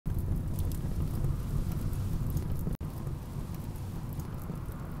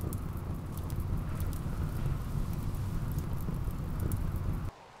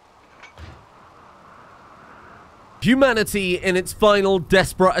Humanity, in its final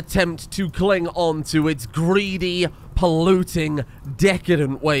desperate attempt to cling on to its greedy, polluting,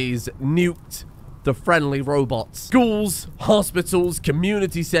 decadent ways, nuked the friendly robots. Schools, hospitals,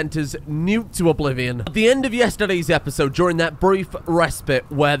 community centers, nuked to oblivion. At the end of yesterday's episode, during that brief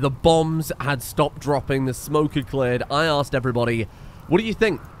respite where the bombs had stopped dropping, the smoke had cleared, I asked everybody, what do you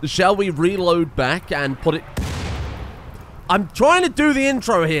think? Shall we reload back and put it... I'm trying to do the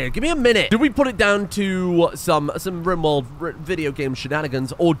intro here. Give me a minute. Do we put it down to some Rimworld video game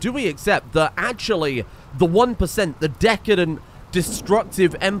shenanigans, or do we accept that actually the 1%, the decadent,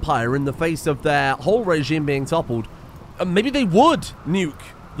 destructive empire in the face of their whole regime being toppled, maybe they would nuke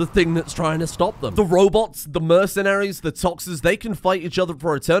the thing that's trying to stop them? The robots, the mercenaries, the toxins, they can fight each other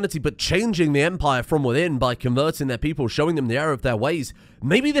for eternity, but changing the empire from within by converting their people, showing them the error of their ways,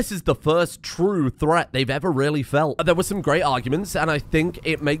 maybe this is the first true threat they've ever really felt. There were some great arguments, and I think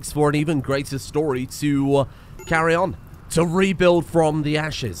it makes for an even greater story to carry on, to rebuild from the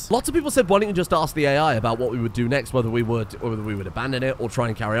ashes. Lots of people said, why don't you just ask the AI about what we would do next, whether we would abandon it or try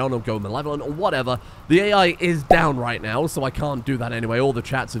and carry on or go malevolent or whatever. The AI is down right now, so I can't do that anyway. All the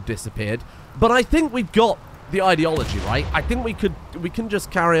chats have disappeared. But I think we've got the ideology, right? I think we can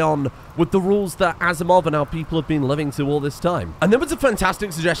just carry on with the rules that Asimov and our people have been living to all this time. And there was a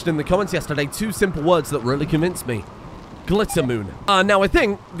fantastic suggestion in the comments yesterday, 2 simple words that really convinced me. Glitter moon. Now I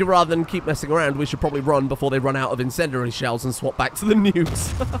think, rather than keep messing around, we should probably run before they run out of incendiary shells and swap back to the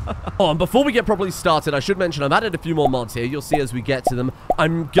nukes. Oh, and before we get properly started, I should mention I've added a few more mods here. You'll see as we get to them.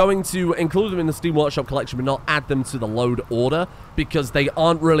 I'm going to include them in the Steam Workshop collection, but not add them to the load order, because they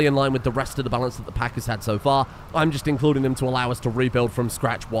aren't really in line with the rest of the balance that the pack has had so far. I'm just including them to allow us to rebuild from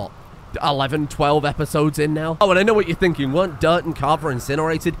scratch, what, 11, 12 episodes in now? Oh, and I know what you're thinking. Weren't Dirt and Carver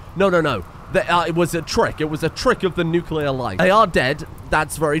incinerated? No, no, no. It was a trick. It was a trick of the nuclear light. They are dead,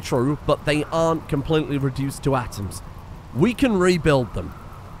 that's very true, but they aren't completely reduced to atoms. We can rebuild them,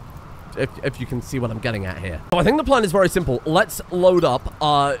 if you can see what I'm getting at here. So I think the plan is very simple. Let's load up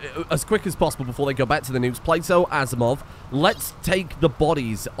as quick as possible before they go back to the nukes. Plato, Asimov. Let's take the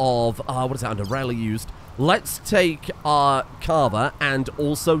bodies of, what is that under? Rarely used. Let's take Carver and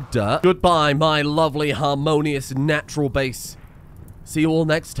also Dirt. Goodbye, my lovely, harmonious, natural base. See you all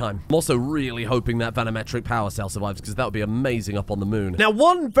next time. I'm also really hoping that vanometric power cell survives, because that would be amazing up on the moon. Now,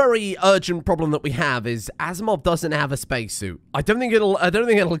 one very urgent problem that we have is Asimov doesn't have a spacesuit. I don't think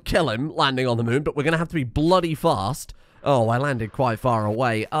it'll kill him landing on the moon, but we're gonna have to be bloody fast. Oh, I landed quite far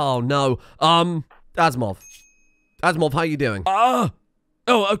away. Oh no. Asimov, how you doing? Oh,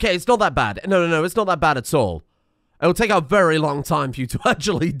 okay, it's not that bad. No, it's not that bad at all. It'll take a very long time for you to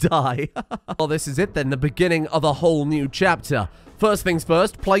actually die. Well, this is it then, the beginning of a whole new chapter. First things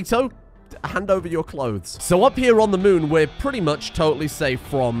first, Plato, hand over your clothes. So up here on the moon, we're pretty much totally safe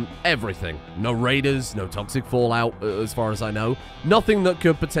from everything. No raiders, no toxic fallout, as far as I know. Nothing that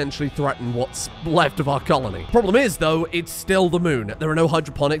could potentially threaten what's left of our colony. Problem is, though, it's still the moon. There are no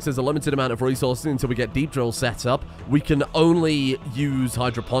hydroponics. There's a limited amount of resources until we get deep drill set up. We can only use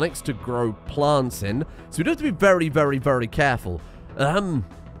hydroponics to grow plants in, so we do have to be very, very, very careful.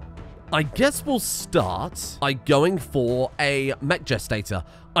 I guess we'll start by going for a mech gestator.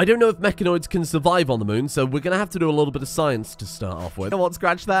 I don't know if mechanoids can survive on the moon, so we're going to have to do a little bit of science to start off with. You know what,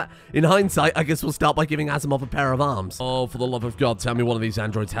 scratch that. In hindsight, I guess we'll start by giving Asimov a pair of arms. Oh, for the love of God, tell me one of these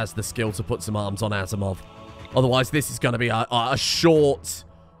androids has the skill to put some arms on Asimov. Otherwise, this is going to be a short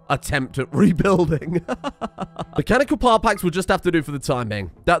attempt at rebuilding. Mechanical power packs we'll just have to do for the time being.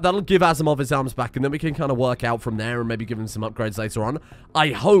 That'll give Asimov his arms back, and then we can kind of work out from there and maybe give him some upgrades later on. I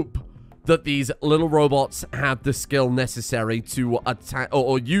hope that these little robots have the skill necessary to attack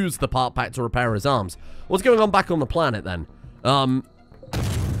or use the part pack to repair his arms. What's going on back on the planet then?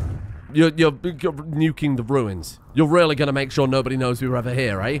 You're nuking the ruins. You're really going to make sure nobody knows we were ever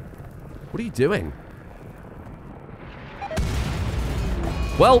here, eh? What are you doing?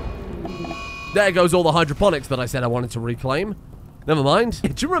 Well, there goes all the hydroponics that I said I wanted to reclaim. Never mind.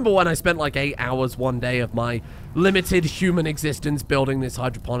 Do you remember when I spent like 8 hours one day of my limited human existence building this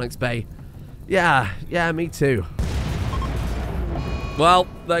hydroponics bay? Yeah, me too. Well,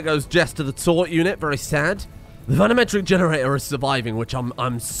 there goes Jess to the Tort unit. Very sad. The vanometric generator is surviving, which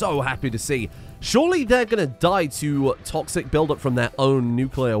I'm so happy to see. Surely they're gonna die to toxic buildup from their own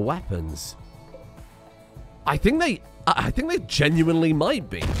nuclear weapons. I think they genuinely might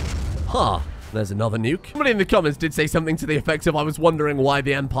be. Huh. There's another nuke. Somebody in the comments did say something to the effect of, I was wondering why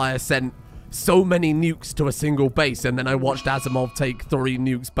the Empire sent so many nukes to a single base, and then I watched Asimov take 3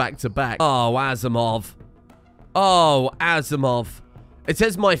 nukes back to back. Oh, Asimov. Oh, Asimov. It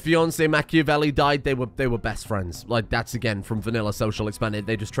says my fiance Machiavelli died. They were best friends. Like, that's again from Vanilla Social Expanded.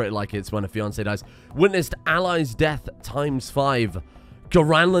 They just treat it like it's when a fiance dies. Witnessed allies' death ×5.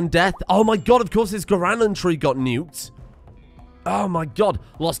 Garanland death. Oh my god, of course his Garanland tree got nuked. Oh my god.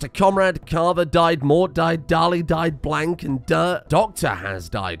 Lost a comrade. Carver died. Mort died. Dali died. Blank and Dirt. Doctor has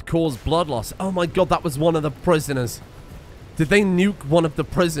died. Caused blood loss. Oh my god, that was one of the prisoners. Did they nuke one of the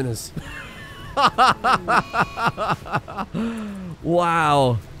prisoners?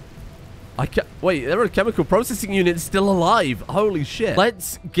 Wow. Wait, there are chemical processing units still alive. Holy shit.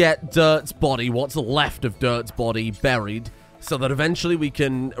 Let's get Dirt's body, what's left of Dirt's body, buried, so that eventually we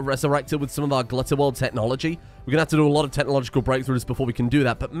can resurrect it with some of our Glitter World technology. We're gonna have to do a lot of technological breakthroughs before we can do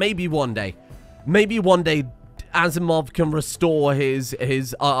that, but maybe one day Asimov can restore his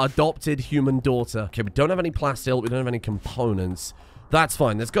adopted human daughter. Okay, we don't have any plasteel, we don't have any components. That's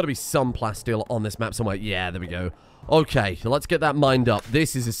fine. There's got to be some plasteel on this map somewhere. Yeah, there we go. Okay, so let's get that mined up.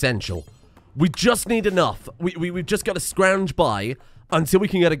 This is essential. We just need enough. We've just got to scrounge by until we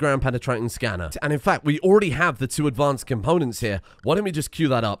can get a ground penetrating scanner. And in fact, we already have the 2 advanced components here. Why don't we just queue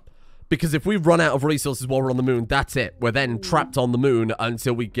that up? Because if we run out of resources while we're on the moon, that's it. We're then trapped on the moon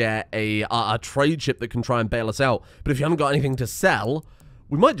until we get a trade ship that can try and bail us out. But if you haven't got anything to sell,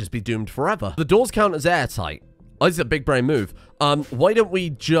 we might just be doomed forever. The doors count as airtight. Oh, this is a big brain move. Why don't we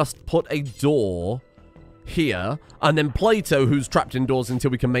just put a door here, and then Plato, who's trapped indoors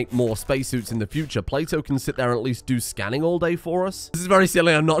until we can make more spacesuits in the future, Plato can sit there and at least do scanning all day for us. This is very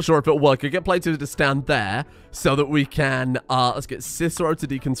silly. I'm not sure if it'll work. I get Plato to stand there so that we can, let's get Cicero to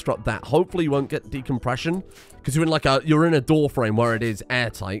deconstruct that. Hopefully you won't get decompression, because you're in a door frame where it is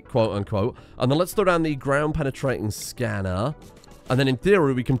airtight, quote unquote. And then let's throw down the ground penetrating scanner. And then in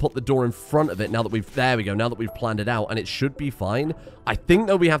theory, we can put the door in front of it now that there we go, now that we've planned it out, and it should be fine. I think,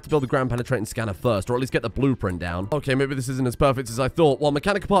 though, we have to build the ground penetrating scanner first, or at least get the blueprint down. Okay, maybe this isn't as perfect as I thought. While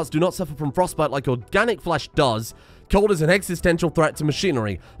mechanical parts do not suffer from frostbite like organic flesh does, cold is an existential threat to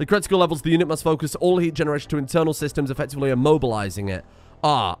machinery. The critical levels, the unit must focus all heat generation to internal systems, effectively immobilizing it.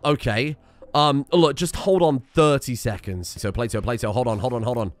 Ah, okay. Look, just hold on 30 seconds. So, Plato, hold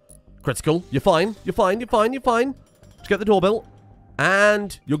on. Critical, you're fine. Just get the door built.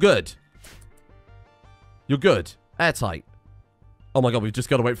 And you're good. Airtight. Oh my god, we've just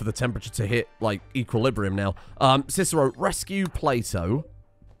got to wait for the temperature to hit, like, equilibrium now. Cicero, rescue Plato.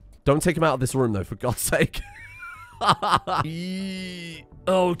 Don't take him out of this room, though, for God's sake.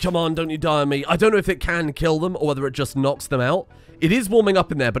 Oh, come on, don't you die on me. I don't know if it can kill them or whether it just knocks them out. It is warming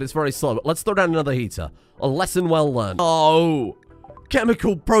up in there, but it's very slow. Let's throw down another heater. A lesson well learned. Oh,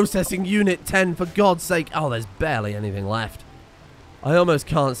 chemical processing unit 10, for God's sake. Oh, there's barely anything left. I almost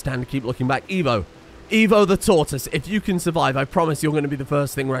can't stand to keep looking back. Evo the tortoise, if you can survive, I promise you're going to be the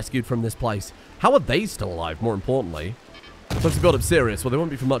first thing rescued from this place. How are they still alive, more importantly? Supposed to build up Sirius. Well, they won't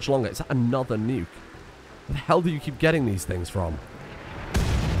be for much longer. Is that another nuke? Where the hell do you keep getting these things from?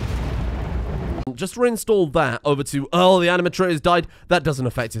 Just reinstall that over to... Oh, the animatrix has died. That doesn't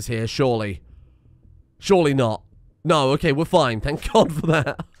affect us here, surely. Surely not. No, okay, we're fine. Thank God for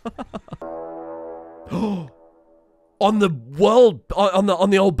that. On the world, on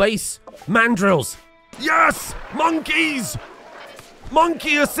the old base, mandrills. Yes, monkeys,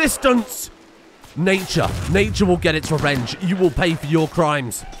 monkey assistance. Nature will get its revenge. You will pay for your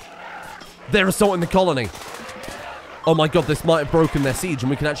crimes. They're assaulting the colony. Oh my god, this might have broken their siege,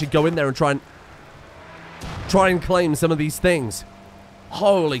 and we can actually go in there and try and claim some of these things.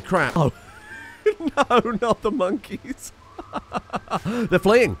 Holy crap! Oh no, not the monkeys. They're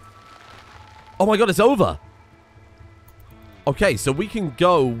fleeing. Oh my god, it's over. Okay, so we can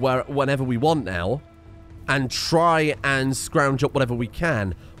go whenever we want now and try and scrounge up whatever we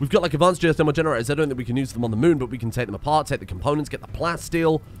can. We've got, like, advanced geothermal generators. I don't think we can use them on the moon, but we can take them apart, take the components, get the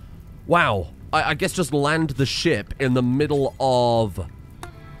plasteel. Wow. I guess just land the ship in the middle of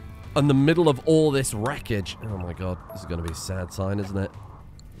all this wreckage. Oh, my God. This is going to be a sad sign, isn't it?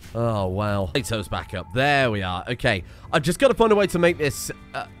 Oh, wow. Plato's back up. There we are. Okay. I've just got to find a way to make this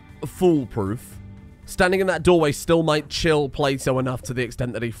foolproof. Standing in that doorway still might chill Plato enough to the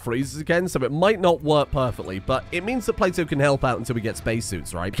extent that he freezes again, so it might not work perfectly, but it means that Plato can help out until we get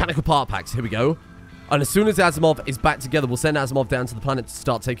spacesuits, right? Mechanical part packs, here we go. And as soon as Asimov is back together, we'll send Asimov down to the planet to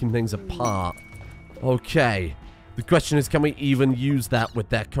start taking things apart. Okay. The question is, can we even use that with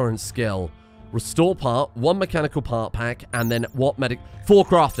their current skill? Restore part, 1 mechanical part pack, and then 4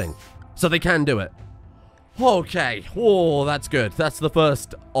 crafting. So they can do it. Okay. Oh, that's good. That's the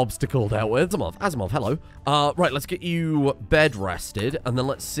first obstacle dealt with. Asimov, hello. Right, let's get you bed rested, and then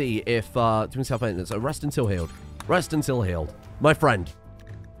let's see if, doing self-maintenance. So rest until healed. Rest until healed. My friend,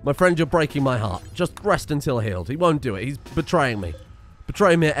 you're breaking my heart. Just rest until healed. He won't do it. He's betraying me.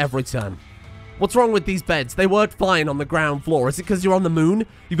 Betray me at every turn. What's wrong with these beds? They worked fine on the ground floor. Is it because you're on the moon?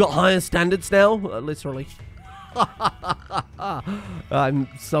 You've got higher standards now? Literally. I'm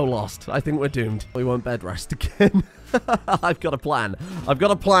so lost. I think we're doomed. We won't bed rest again. I've got a plan. I've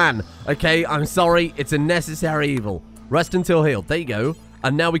got a plan. Okay, I'm sorry. It's a necessary evil. Rest until healed. There you go.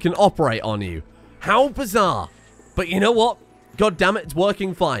 And now we can operate on you. How bizarre. But you know what? God damn it, it's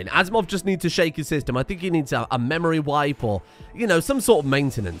working fine. Asimov just needs to shake his system. I think he needs a memory wipe or, you know, some sort of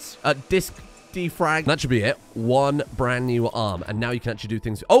maintenance. Disk defrag. That should be it. One brand new arm. And now you can actually do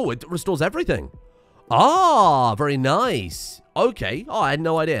things. Oh, it restores everything. Ah, very nice. Okay. Oh, I had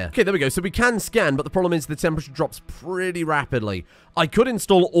no idea. Okay, there we go. So we can scan, but the problem is the temperature drops pretty rapidly. I could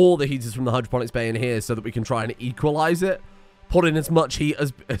install all the heaters from the hydroponics bay in here so that we can try and equalize it. Put in as much heat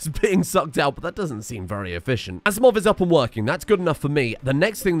as being sucked out, but that doesn't seem very efficient. Asimov is up and working. That's good enough for me. The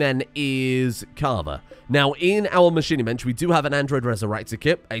next thing then is Carver. Now, in our machining bench, we do have an Android Resurrector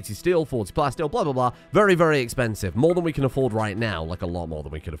kit, 80 steel, 40 plasteel, blah, blah, blah. Very, very expensive. More than we can afford right now. Like, a lot more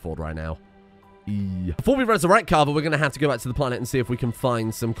than we could afford right now. Before we resurrect Carver, we're going to have to go back to the planet and see if we can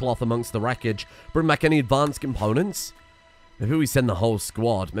find some cloth amongst the wreckage. Bring back any advanced components. Maybe we send the whole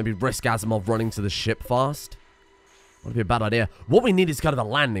squad. Maybe risk Asimov running to the ship fast. Would be a bad idea. What we need is kind of a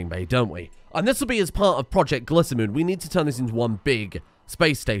landing bay, don't we? And this will be as part of Project Glissermoon. We need to turn this into one big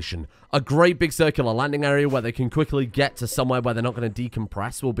space station. A great big circular landing area where they can quickly get to somewhere where they're not going to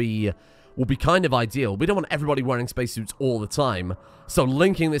decompress will be kind of ideal. We don't want everybody wearing spacesuits all the time. So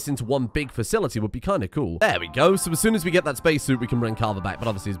linking this into one big facility would be kind of cool. There we go. So as soon as we get that spacesuit, we can bring Carver back. But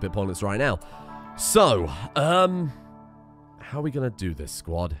obviously it's a bit pointless right now. So, how are we going to do this,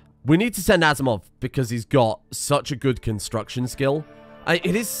 squad? We need to send Asimov because he's got such a good construction skill.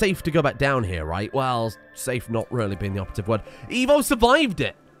 It is safe to go back down here, right? Well, safe not really being the operative word. Evo survived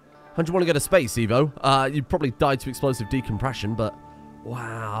it! How'd you want to go to space, Evo? You probably died to explosive decompression, but...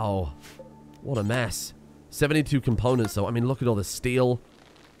 Wow. What a mess. 72 components, though. I mean, look at all the steel.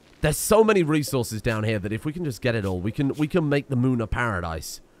 There's so many resources down here that if we can just get it all, we can make the moon a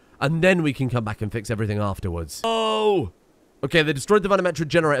paradise. And then we can come back and fix everything afterwards. Oh! Okay, they destroyed the vanometric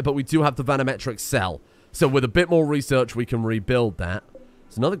generator, but we do have the vanometric cell. So with a bit more research, we can rebuild that.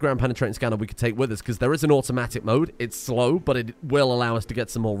 There's another ground-penetrating scanner we could take with us, because there is an automatic mode. It's slow, but it will allow us to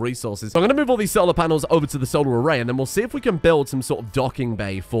get some more resources. So I'm going to move all these solar panels over to the solar array, and then we'll see if we can build some sort of docking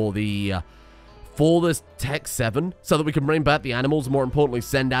bay for the Tech 7, so that we can bring back the animals, and more importantly,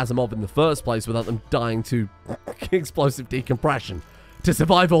 send Asimov in the first place without them dying to explosive decompression. To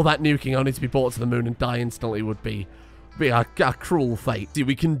survive all that nuking only to be brought to the moon and die instantly would be a cruel fate. See,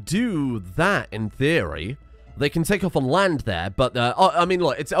 we can do that in theory. They can take off on land there, but, I mean,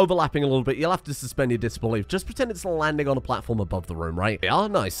 look, it's overlapping a little bit. You'll have to suspend your disbelief. Just pretend it's landing on a platform above the room, right? Yeah,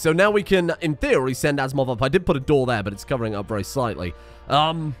 nice. So now we can, in theory, send Asimov up. I did put a door there, but it's covering it up very slightly.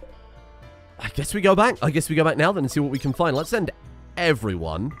 I guess we go back. I guess we go back now then and see what we can find. Let's send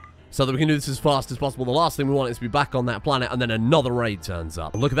everyone so that we can do this as fast as possible. The last thing we want is to be back on that planet, and then another raid turns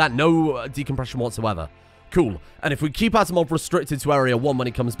up. Look at that. No decompression whatsoever. Cool. And if we keep Asimov restricted to Area 1 when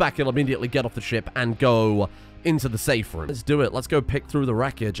he comes back, he'll immediately get off the ship and go into the safe room. Let's do it. Let's go pick through the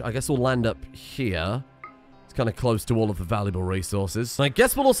wreckage. I guess we'll land up here. It's kind of close to all of the valuable resources. I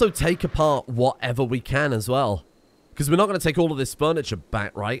guess we'll also take apart whatever we can as well. Because we're not going to take all of this furniture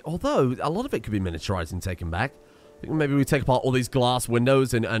back, right? Although, a lot of it could be miniaturized and taken back. I think maybe we take apart all these glass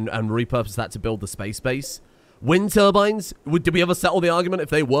windows and repurpose that to build the space base. Wind turbines? Did we ever settle the argument if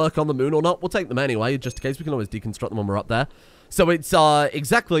they work on the moon or not? We'll take them anyway, just in case. We can always deconstruct them when we're up there. So it's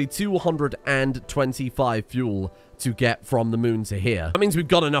exactly 225 fuel to get from the moon to here. That means we've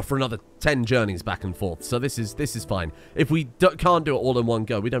got enough for another 10 journeys back and forth. So this is fine. If we can't do it all in one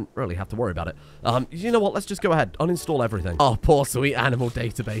go, we don't really have to worry about it. You know what? Let's just go ahead. Uninstall everything. Oh, poor sweet animal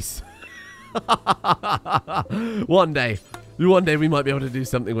database. One day we might be able to do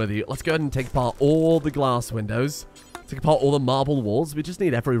something with you. Let's go ahead and take apart all the glass windows. Take apart all the marble walls. We just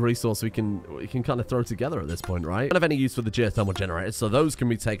need every resource we can kind of throw together at this point, right? Don't have any use for the geothermal generators, so those can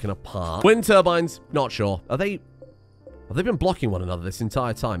be taken apart. Wind turbines, not sure. Have they been blocking one another this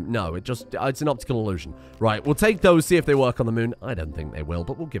entire time? No, it's an optical illusion. Right, we'll take those, see if they work on the moon. I don't think they will,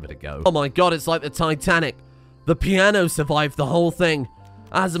 but we'll give it a go. Oh my god, it's like the Titanic. The piano survived the whole thing.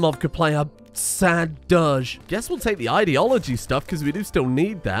 Asimov could play a sad dirge. Guess we'll take the ideology stuff, because we do still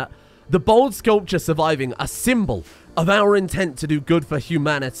need that. The bold sculpture surviving, a symbol of our intent to do good for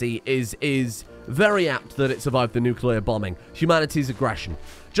humanity, is very apt that it survived the nuclear bombing. Humanity's aggression.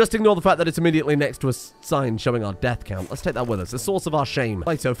 Just ignore the fact that it's immediately next to a sign showing our death count. Let's take that with us. The source of our shame.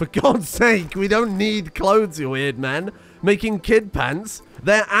 Plato, for God's sake, we don't need clothes, you weird man. Making kid pants.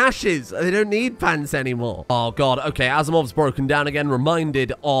 They're ashes. They don't need pants anymore. Oh, God. Okay, Asimov's broken down again,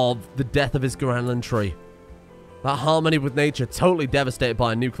 reminded of the death of his gremlin tree. That harmony with nature, totally devastated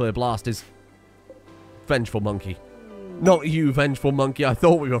by a nuclear blast, is... Vengeful monkey. Not you, vengeful monkey. I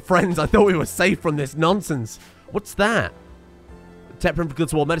thought we were friends. I thought we were safe from this nonsense. What's that? Temperament for good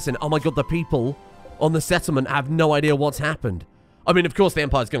toward medicine. Oh my God, the people on the settlement have no idea what's happened. I mean, of course, the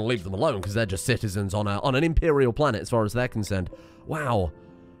Empire's going to leave them alone because they're just citizens on an imperial planet as far as they're concerned. Wow.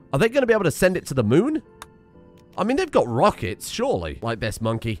 Are they going to be able to send it to the moon? I mean, they've got rockets, surely. Like this,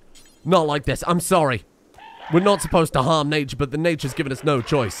 monkey. Not like this. I'm sorry. We're not supposed to harm nature, but the nature's given us no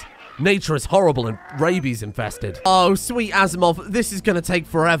choice. Nature is horrible and rabies infested. Oh, sweet Asimov. This is going to take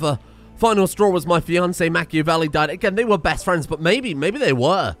forever. Final straw was my fiancé Machiavelli died. Again, they were best friends, but maybe they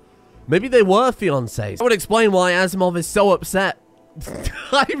were. Maybe they were fiancés. I would explain why Asimov is so upset.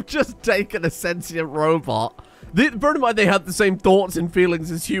 I've just taken a sentient robot. Bear in mind they had the same thoughts and feelings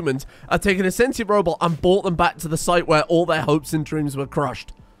as humans. I've taken a sentient robot and brought them back to the site where all their hopes and dreams were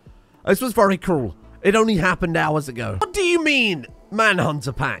crushed. This was very cruel. It only happened hours ago. What do you mean,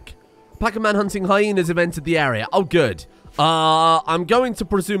 Manhunter pack? Pack of manhunting hyenas have entered the area. Oh, good. I'm going to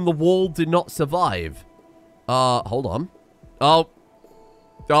presume the wall did not survive. Hold on. Oh,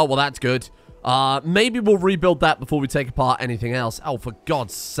 well, that's good. Maybe we'll rebuild that before we take apart anything else. Oh, for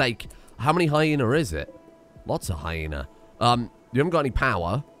God's sake. How many hyena is it? Lots of hyena. You haven't got any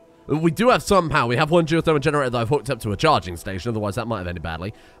power. We do have some power. We have one geothermal generator that I've hooked up to a charging station. Otherwise, that might have ended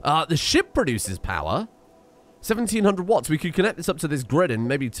badly. The ship produces power. 1,700 watts. We could connect this up to this grid and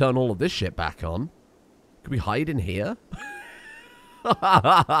maybe turn all of this shit back on. Could we hide in here? We're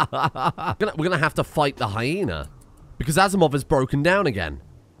gonna have to fight the hyena. Because Asimov has broken down again.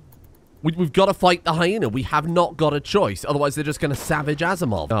 We've got to fight the hyena. We have not got a choice. Otherwise, they're just going to savage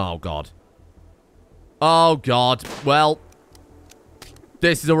Asimov. Oh, God. Oh, God. Well,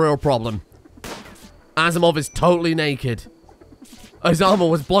 this is a real problem. Asimov is totally naked. His armor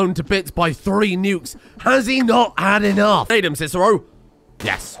was blown to bits by 3 nukes. Has he not had enough? Need him, Cicero.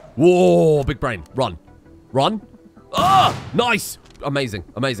 Yes. Whoa, big brain. Run. Run. Ah, nice. Amazing,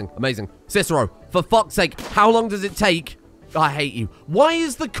 amazing, amazing. Cicero, for fuck's sake, how long does it take? I hate you. Why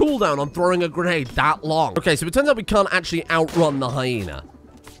is the cooldown on throwing a grenade that long? Okay, so it turns out we can't actually outrun the hyena.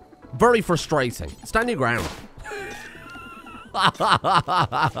 Very frustrating. Stand your ground.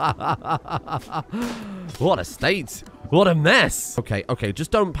 What a state. What a mess. Okay, okay,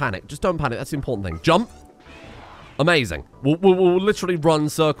 just don't panic. Just don't panic. That's the important thing. Jump. Amazing. We'll literally run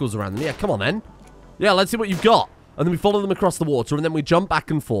circles around them. Yeah, come on then. Yeah, let's see what you've got. And then we follow them across the water, and then we jump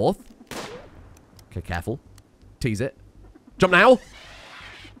back and forth. Okay, careful. Tease it. Jump now.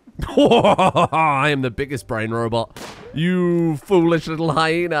 I am the biggest brain robot. You foolish little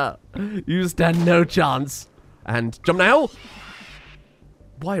hyena. You stand no chance. And jump now.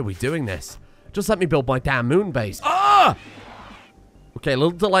 Why are we doing this? Just let me build my damn moon base. Ah! Okay, a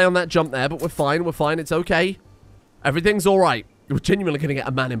little delay on that jump there, but we're fine. We're fine. It's okay. Everything's all right. We're genuinely going to get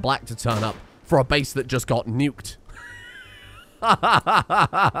a man in black to turn up for a base that just got nuked.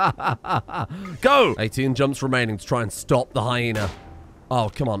 Go! 18 jumps remaining to try and stop the hyena.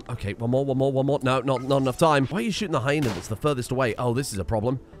 Oh, come on. Okay, one more. No, not enough time. Why are you shooting the hyena that's the furthest away? Oh, this is a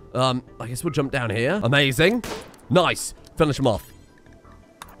problem. I guess we'll jump down here. Amazing. Nice. Finish them off.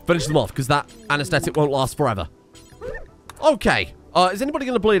 Finish them off, because that anesthetic won't last forever. Okay. Is anybody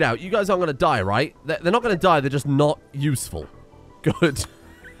going to bleed out? You guys aren't going to die, right? They're not going to die. They're just not useful. Good.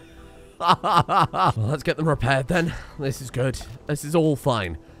 Well, let's get them repaired then. This is good. This is all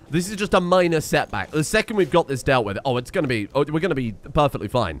fine. This is just a minor setback. The second we've got this dealt with, we're going to be perfectly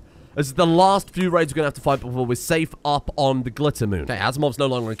fine. This is the last few raids we're going to have to fight before we're safe up on the Glitter Moon. Okay, Asimov's no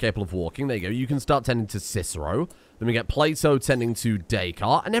longer incapable of walking. There you go. You can start tending to Cicero. Then we get Plato tending to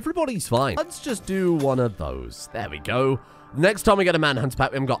Descartes, and everybody's fine. Let's just do one of those. There we go. Next time we get a manhunt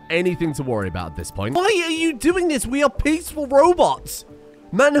pack, we haven't got anything to worry about at this point. Why are you doing this? We are peaceful robots.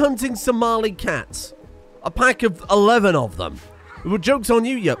 Manhunting Somali cats. A pack of 11 of them. Well, joke's on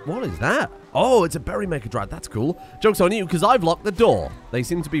you, yeah. What is that? Oh, it's a berry maker drive. That's cool. Joke's on you, because I've locked the door. They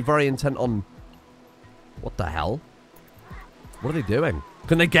seem to be very intent on... What the hell? What are they doing?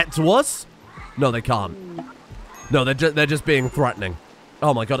 Can they get to us? No, they can't. No, they're just being threatening.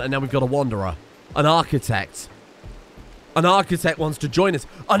 Oh my god, and now we've got a wanderer. An architect. An architect wants to join us.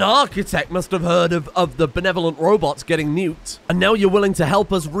 An architect must have heard of the benevolent robots getting nuked. And now you're willing to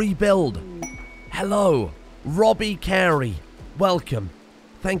help us rebuild. Hello, Robbie Carey. Welcome.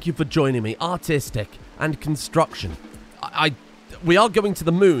 Thank you for joining me. Artistic and construction. I we are going to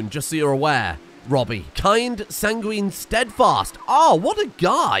the moon, just so you're aware, Robbie. Kind, sanguine, steadfast. Oh, what a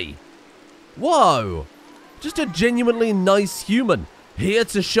guy. Whoa. Just a genuinely nice human. Here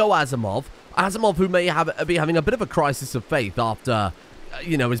to show Asimov. Asimov, who may be having a bit of a crisis of faith after,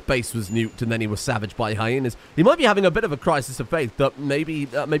 you know, his base was nuked and then he was savaged by hyenas. He might be having a bit of a crisis of faith that maybe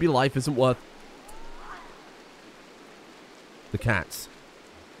life isn't worth... The cats.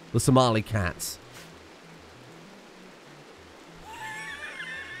 The Somali cats.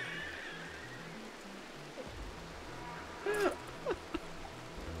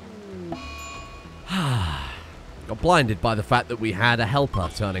 Got blinded by the fact that we had a helper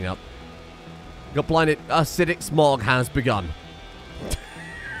turning up. Got blinded. Acidic smog has begun.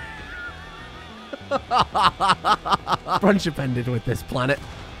 Friendship ended with this planet.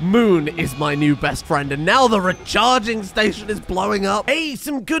 Moon is my new best friend, and now the recharging station is blowing up. Hey,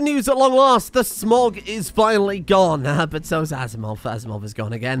 some good news at long last. The smog is finally gone, but so's Asimov. Asimov is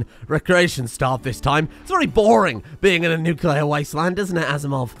gone again. Recreation staff this time. It's very boring being in a nuclear wasteland, isn't it,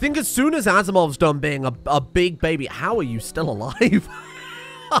 Asimov? I think as soon as Asimov's done being a big baby... How are you still alive?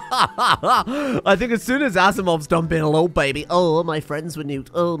 I think as soon as Asimov's done being a little baby, oh, my friends were nuked,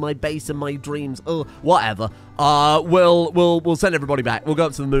 oh, my base and my dreams, oh, whatever, we'll send everybody back. We'll go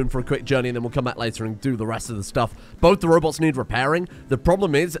up to the moon for a quick journey, and then we'll come back later and do the rest of the stuff. Both the robots need repairing. The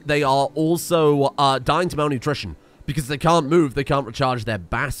problem is they are also dying to malnutrition. Because they can't move, they can't recharge their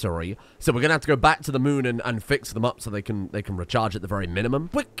battery. So we're going to have to go back to the moon and fix them up so they can recharge at the very minimum.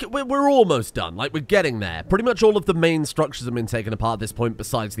 We're almost done. Like, we're getting there. Pretty much all of the main structures have been taken apart at this point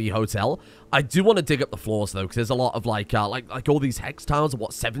besides the hotel. I do want to dig up the floors, though, because there's a lot of, like all these hex tiles are,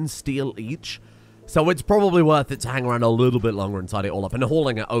 what, 7 steel each? So it's probably worth it to hang around a little bit longer and tidy it all up. And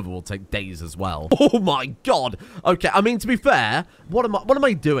hauling it over will take days as well. Oh my god. Okay, I mean, to be fair, what am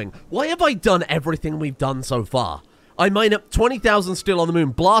I doing? Why have I done everything we've done so far? I mine up 20,000 steel on the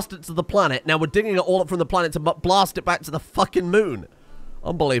moon, blast it to the planet. Now we're digging it all up from the planet to blast it back to the fucking moon.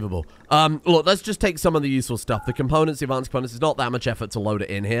 Unbelievable. Look, let's just take some of the useful stuff. The components, the advanced components, it's not that much effort to load it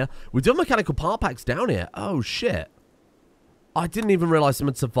in here. We do have mechanical part packs down here. Oh, shit. I didn't even realize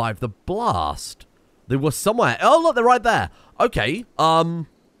someone survived the blast. They were somewhere. Oh, look, they're right there. Okay,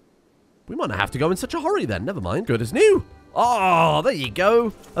 we might not have to go in such a hurry then. Never mind. Good as new. Oh, there you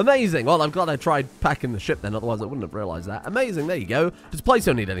go. Amazing. Well, I'm glad I tried packing the ship then, otherwise I wouldn't have realized that. Amazing. There you go. Does place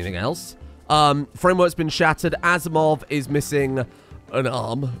don't need anything else. Framework's been shattered. Asimov is missing an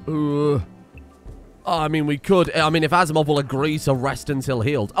arm. I mean, we could. I mean, if Asimov will agree to rest until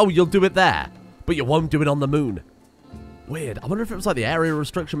healed. Oh, you'll do it there, but you won't do it on the moon. Weird. I wonder if it was like the area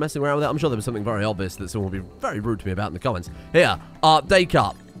restriction messing around with it. I'm sure there was something very obvious that someone will be very rude to me about in the comments. Here,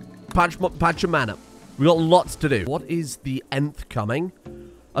 Descartes. Patch your mana. We got lots to do. What is the nth coming?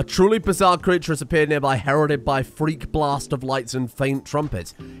 A truly bizarre creature has appeared nearby, heralded by freak blast of lights and faint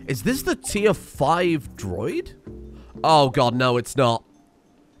trumpets. Is this the tier 5 droid? Oh god, no, it's not.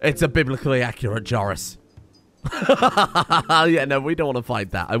 It's a biblically accurate Joris. Yeah, no, we don't want to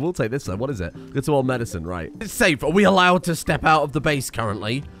fight that. I will take this though. What is it? It's all medicine, right? It's safe. Are we allowed to step out of the base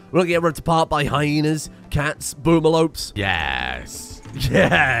currently? We're not getting ripped apart by hyenas, cats, boomalopes. Yes.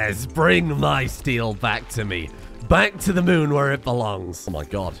 Yes, bring my steel back to me. Back to the moon where it belongs. Oh my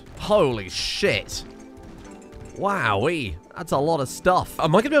god. Holy shit. Wowee. That's a lot of stuff.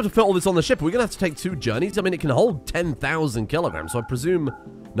 Am I going to be able to fit all this on the ship? Are we going to have to take 2 journeys? I mean, it can hold 10,000 kilograms, so I presume...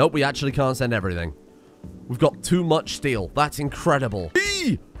 Nope, we actually can't send everything. We've got too much steel. That's incredible.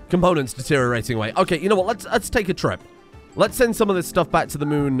 Eee! Components deteriorating away. Okay, you know what? Let's take a trip. Let's send some of this stuff back to the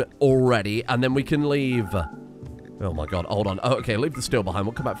moon already, and then we can leave... Oh my god, hold on. Oh, okay, leave the steel behind.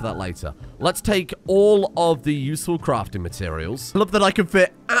 We'll come back for that later. Let's take all of the useful crafting materials. I love that I can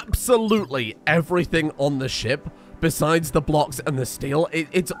fit absolutely everything on the ship besides the blocks and the steel.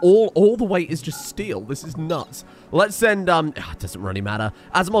 It's all the weight is just steel. This is nuts. Let's send, it doesn't really matter.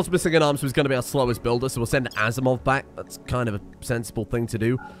 Asimov's missing an arm, so he's going to be our slowest builder, so we'll send Asimov back. That's kind of a sensible thing to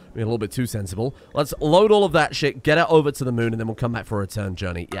do. I mean, a little bit too sensible. Let's load all of that shit, get it over to the moon, and then we'll come back for a return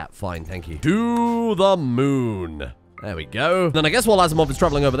journey. Yeah, fine, thank you. To the moon. There we go. Then I guess while Asimov is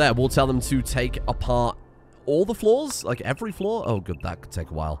traveling over there, we'll tell them to take apart all the floors? Like every floor? Oh, good, that could take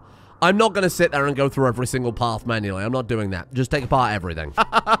a while. I'm not going to sit there and go through every single path manually. I'm not doing that. Just take apart everything.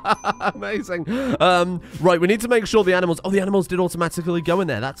 Amazing. Right, we need to make sure the animals... Oh, the animals did automatically go in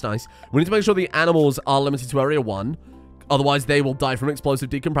there. That's nice. We need to make sure the animals are limited to Area 1. Otherwise, they will die from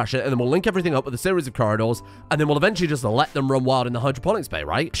explosive decompression. And then we'll link everything up with a series of corridors. And then we'll eventually just let them run wild in the hydroponics bay,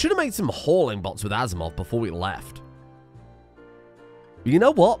 right? Should have made some hauling bots with Asimov before we left. You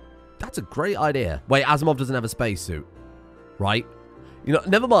know what? That's a great idea. Wait, Asimov doesn't have a spacesuit, right? You know,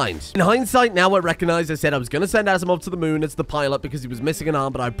 never mind. In hindsight, now I recognize I said I was going to send Asimov to the moon as the pilot because he was missing an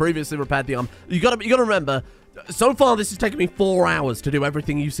arm, but I previously repaired the arm. You gotta remember, so far this has taken me 4 hours to do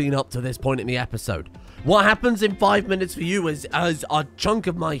everything you've seen up to this point in the episode. What happens in 5 minutes for you is as a chunk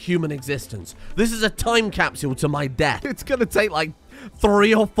of my human existence. This is a time capsule to my death. It's gonna take like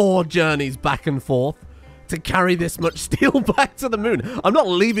 3 or 4 journeys back and forth to carry this much steel back to the moon. I'm not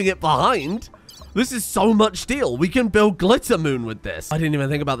leaving it behind. This is so much steel. We can build glitter moon with this. I didn't even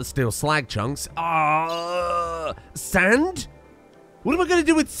think about the steel slag chunks. Sand? What am I going to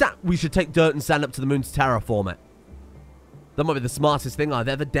do with sand? We should take dirt and sand up to the moon to terraform it. That might be the smartest thing I've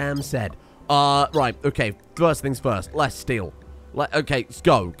ever damn said. Right, okay. First things first. Less steel. Okay, let's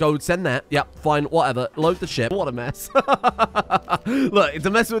go. Go send that. Yep, fine, whatever. Load the ship. What a mess. Look, it's a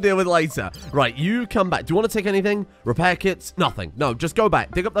mess we'll deal with later. Right, you come back. Do you want to take anything? Repair kits? Nothing. No, just go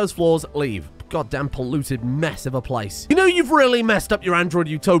back. Dig up those floors. Leave. Goddamn polluted mess of a place. You know you've really messed up your android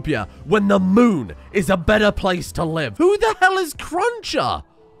Utopia when the moon is a better place to live. Who the hell is Cruncher?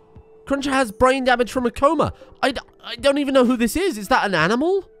 Cruncher has brain damage from a coma. I don't even know who this is. Is that an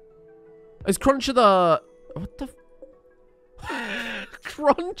animal? Is Cruncher the... What the...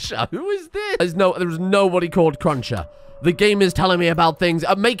 Cruncher? Who is this? There's nobody called Cruncher. The game is telling me about things,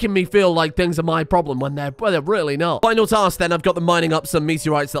 making me feel like things are my problem when they're really not. Final task then, I've got them mining up some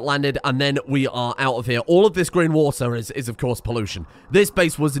meteorites that landed, and then we are out of here. All of this green water is of course pollution. This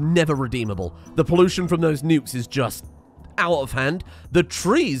base was never redeemable. The pollution from those nukes is just out of hand. The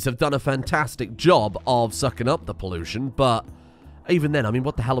trees have done a fantastic job of sucking up the pollution, but... even then, I mean,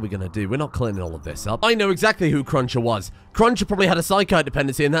 what the hell are we going to do? We're not cleaning all of this up. I know exactly who Cruncher was. Cruncher probably had a psychite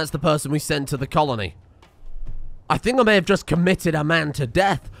dependency, and that's the person we sent to the colony. I think I may have just committed a man to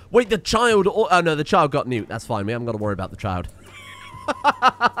death. Wait, the child... Oh, no, the child got nuked. That's fine. We haven't got to worry about the child.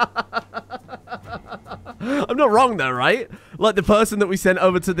 I'm not wrong, though, right? Like, the person that we sent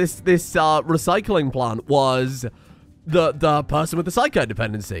over to this recycling plant was... The person with the psycho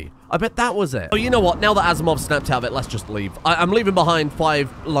dependency. I bet that was it. Oh, you know what? Now that Asimov snapped out of it, let's just leave. I'm leaving behind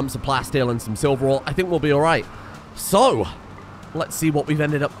 5 lumps of plasteel and some silver ore. I think we'll be all right. So, let's see what we've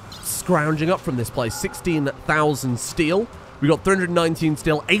ended up scrounging up from this place. 16,000 steel. We got 319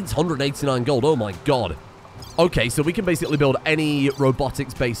 steel, 889 gold. Oh my god. Okay, so we can basically build any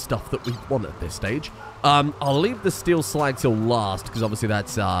robotics-based stuff that we want at this stage. I'll leave the steel slag till last, because obviously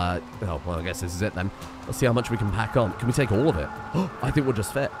that's, oh, well, I guess this is it then. Let's see how much we can pack on. Can we take all of it? I think we'll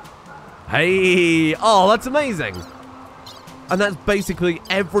just fit. Hey! Oh, that's amazing! And that's basically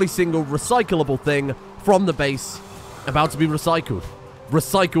every single recyclable thing from the base about to be recycled.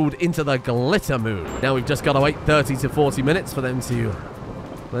 Recycled into the glitter moon. Now we've just got to wait 30 to 40 minutes for them to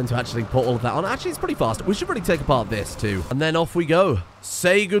actually put all of that on. Actually, it's pretty fast. We should really take apart this too. And then off we go.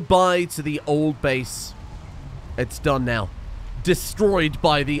 Say goodbye to the old base. It's done now. Destroyed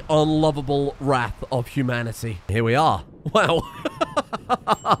by the unlovable wrath of humanity. Here we are. Wow.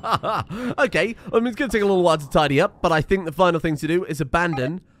 Okay, I mean, it's going to take a little while to tidy up, but I think the final thing to do is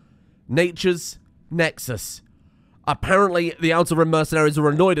abandon nature's nexus. Apparently, the Outer Rim mercenaries are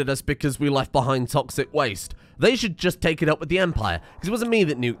annoyed at us because we left behind toxic waste. They should just take it up with the Empire, because it wasn't me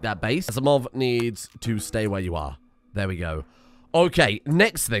that nuked that base. Asimov needs to stay where you are. There we go. Okay,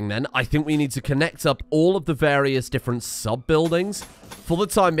 next thing then, I think we need to connect up all of the various different sub-buildings. For the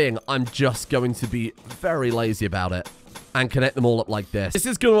time being, I'm just going to be very lazy about it and connect them all up like this. This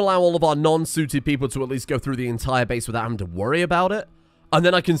is going to allow all of our non-suited people to at least go through the entire base without having to worry about it. And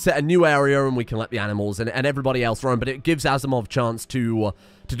then I can set a new area and we can let the animals and everybody else roam, but it gives Asimov a chance to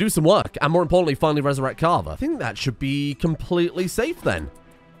do some work. And more importantly, finally resurrect Carver. I think that should be completely safe then.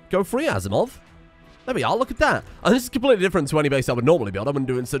 Go free, Asimov. There we are, look at that. And this is completely different to any base I would normally build. I wouldn't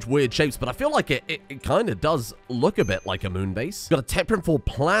do it in such weird shapes, but I feel like it kind of does look a bit like a moon base. Got a tech print for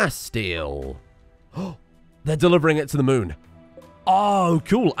plasteel. Oh, they're delivering it to the moon. Oh,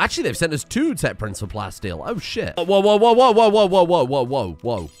 cool. Actually, they've sent us 2 tech prints for plasteel. Oh, shit. Whoa, whoa, whoa, whoa, whoa, whoa, whoa, whoa, whoa, whoa,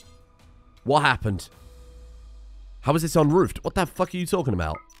 whoa. What happened? How is this unroofed? What the fuck are you talking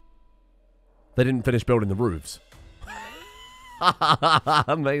about? They didn't finish building the roofs.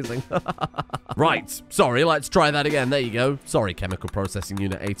 Amazing. Right. Sorry, let's try that again. There you go. Sorry, Chemical Processing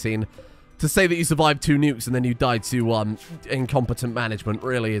Unit 18. To say that you survived 2 nukes and then you died to incompetent management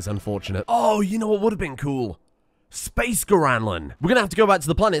really is unfortunate. Oh, you know what would have been cool? Space Garanlan. We're going to have to go back to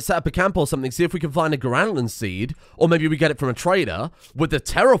the planet, set up a camp or something, see if we can find a Garanlan seed, or maybe we get it from a trader. With the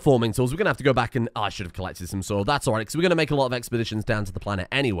terraforming tools, we're going to have to go back and... Oh, I should have collected some soil. That's all right, because we're going to make a lot of expeditions down to the planet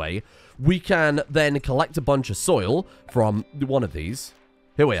anyway. We can then collect a bunch of soil from one of these.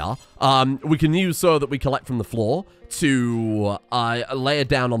 Here we are. We can use soil that we collect from the floor to lay it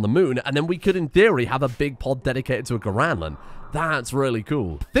down on the moon, and then we could, in theory, have a big pod dedicated to a Garanlan. That's really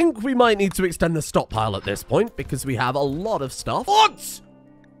cool. Think we might need to extend the stockpile at this point because we have a lot of stuff. What?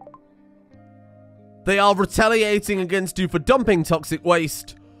 They are retaliating against you for dumping toxic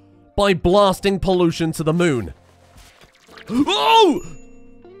waste by blasting pollution to the moon. Oh!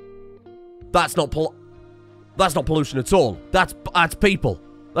 That's not pollution at all. That's people.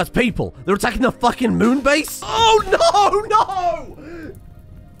 That's people. They're attacking the fucking moon base? Oh, no!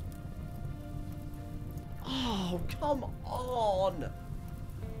 Oh, come on.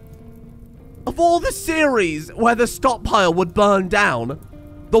 Of all the series where the stockpile would burn down,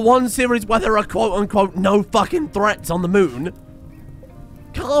 the one series where there are quote-unquote no fucking threats on the moon,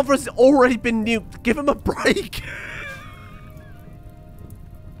 Carver's already been nuked. Give him a break.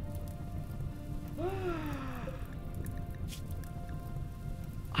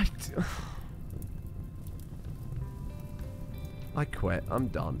 I quit. I'm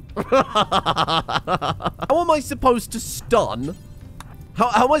done. How am I supposed to stun?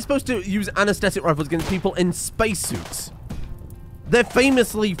 How am I supposed to use anesthetic rifles against people in spacesuits? They're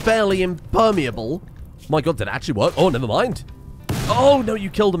famously fairly impermeable. My god, did it actually work? Oh, never mind. Oh, no, you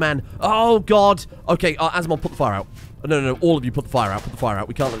killed a man. Oh, god. Okay, Asimov, put the fire out. No, all of you put the fire out. Put the fire out.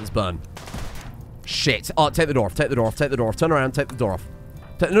 We can't let this burn. Shit. Take the door off. Take the door off. Take the door off. Turn around. Take the door off.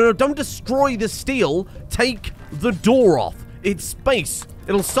 No, don't destroy the steel. Take the door off. It's space.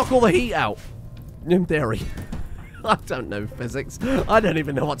 It'll suck all the heat out. In theory. I don't know physics. I don't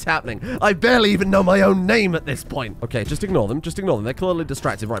even know what's happening. I barely even know my own name at this point. Okay, just ignore them. Just ignore them. They're clearly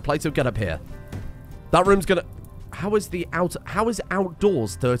distracted. Right, Plato, get up here. That room's gonna... How is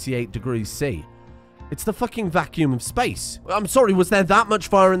outdoors 38 degrees C? It's the fucking vacuum of space. I'm sorry, was there that much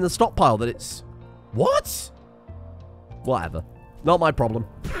fire in the stockpile that it's... What? Whatever. Not my problem.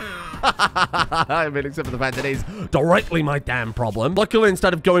 I mean, except for the fact that it is directly my damn problem. Luckily,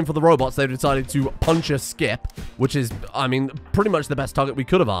 instead of going for the robots, they decided to punch a skip, which is, I mean, pretty much the best target we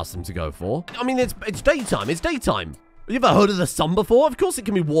could have asked them to go for. I mean, it's daytime. It's daytime. You ever heard of the sun before? Of course it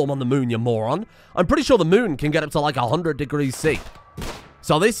can be warm on the moon, you moron. I'm pretty sure the moon can get up to like 100 degrees C.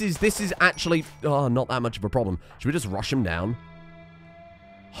 So this is actually, not that much of a problem. Should we just rush him down?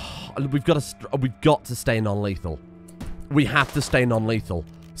 We've got to stay non-lethal. We have to stay non-lethal.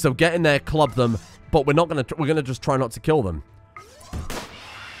 So get in there, club them, but we're gonna just try not to kill them.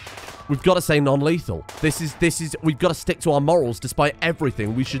 We've got to stay non-lethal. We've got to stick to our morals despite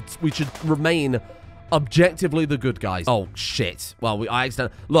everything. We should remain objectively the good guys. Oh shit. Well, I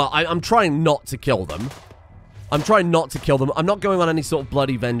accidentally... Look, I'm trying not to kill them. I'm trying not to kill them. I'm not going on any sort of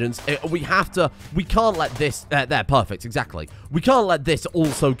bloody vengeance. We can't let this... There, perfect, exactly. We can't let this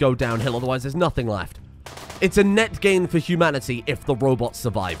also go downhill, otherwise there's nothing left. It's a net gain for humanity if the robots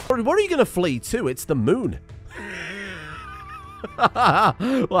survive. Where are you going to flee to? It's the moon. Well,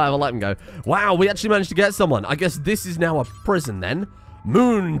 we'll let him go. Wow, we actually managed to get someone. I guess this is now a prison then.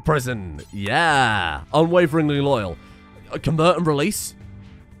 Moon prison. Yeah. Unwaveringly loyal. Convert and release.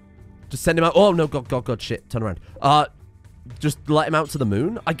 Just send him out. Oh, no. God, shit. Turn around. Just let him out to the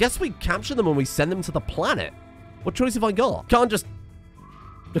moon? I guess we capture them and we send them to the planet. What choice have I got?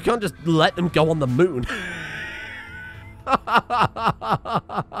 I can't just let them go on the moon.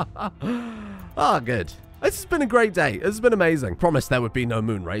 Oh, good. This has been a great day. This has been amazing. Promised there would be no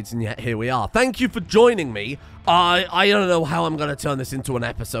moon raids, and yet here we are. Thank you for joining me. I don't know how I'm going to turn this into an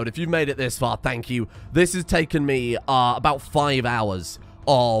episode. If you've made it this far, thank you. This has taken me about 5 hours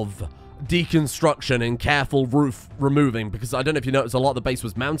of deconstruction and careful roof removing, because I don't know if you noticed, a lot of the base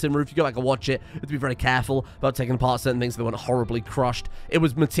was mountain roof. You go back and watch it, you have to be very careful about taking apart certain things that weren't horribly crushed. It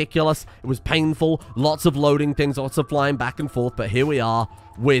was meticulous, it was painful, lots of loading things, lots of flying back and forth, but here we are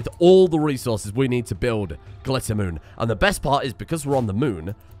with all the resources we need to build Glitter Moon. And the best part is, because we're on the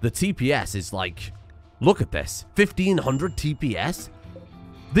moon, the TPS is like, look at this, 1500 TPS.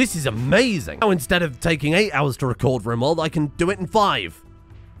 This is amazing. Now, instead of taking 8 hours to record Rimworld, I can do it in 5.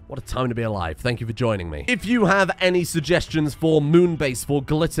 What a time to be alive. Thank you for joining me. If you have any suggestions for Moonbase, for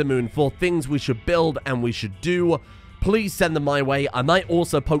Glitter Moon, for things we should build and we should do, please send them my way. I might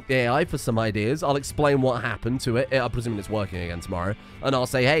also poke the AI for some ideas. I'll explain what happened to it. I presume it's working again tomorrow. And I'll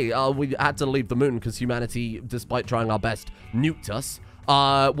say, hey, we had to leave the moon because humanity, despite trying our best, nuked us.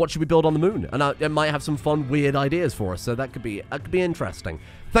 What should we build on the moon? And it might have some fun, weird ideas for us. So that could be interesting.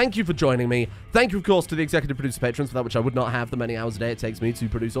 Thank you for joining me. Thank you, of course, to the executive producer patrons, for that which I would not have the many hours a day it takes me to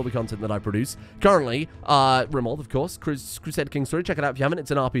produce all the content that I produce. Currently, Rimworld, of course, Crusader Kings 3. Check it out if you haven't. It's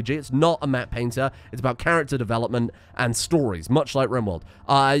an RPG. It's not a map painter. It's about character development and stories, much like Rimworld.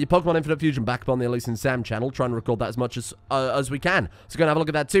 Your Pokemon Infinite Fusion back up on the Elise and Sam channel. Trying to record that as much as we can. So go and have a look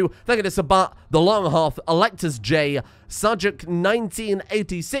at that too. Thank you to Sabat, The Long Half, Electus J, Sajak 19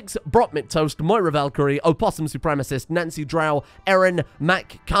 1986, Brotmit Toast, Moira Valkyrie, Opossum Supremacist, Nancy Drow, Erin,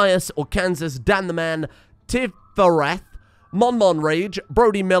 Mac, Caius, or Kansas, Dan the Man, Tifareth, Mon Rage,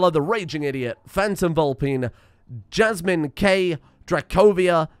 Brody Miller, The Raging Idiot, Phantom Vulpine, Jasmine K,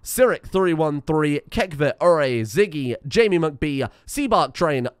 Dracovia, Cyric313, Kekvit Ure, Ziggy, Jamie McBee, Seabark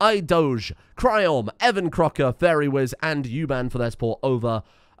Train, iDoge, Cryom, Evan Crocker, Fairy Wiz, and Uban for their support over,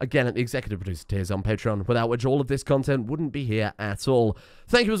 again, at the executive producer tiers on Patreon, without which all of this content wouldn't be here at all.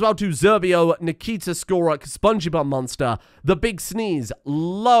 Thank you as well to Zerbio, Nikita Skorok, SpongeBob Monster, The Big Sneeze,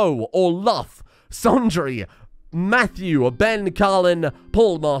 Low or Luff, Sondry, Matthew, Ben Carlin,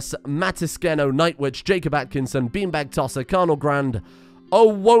 Paul Moss, Matiskeno, Nightwitch, Jacob Atkinson, Beanbag Tosser, Carnal Grand,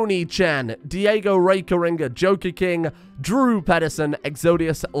 Owoni Chan, Diego Raykaringa, Joker King, Drew Pedersen,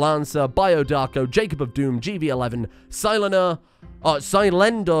 Exodius Lancer, Biodarko, Jacob of Doom, GV11, Silender,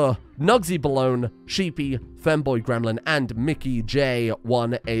 Nugsy Balone, Sheepy, Femboy Gremlin, and Mickey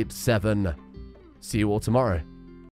J187. See you all tomorrow.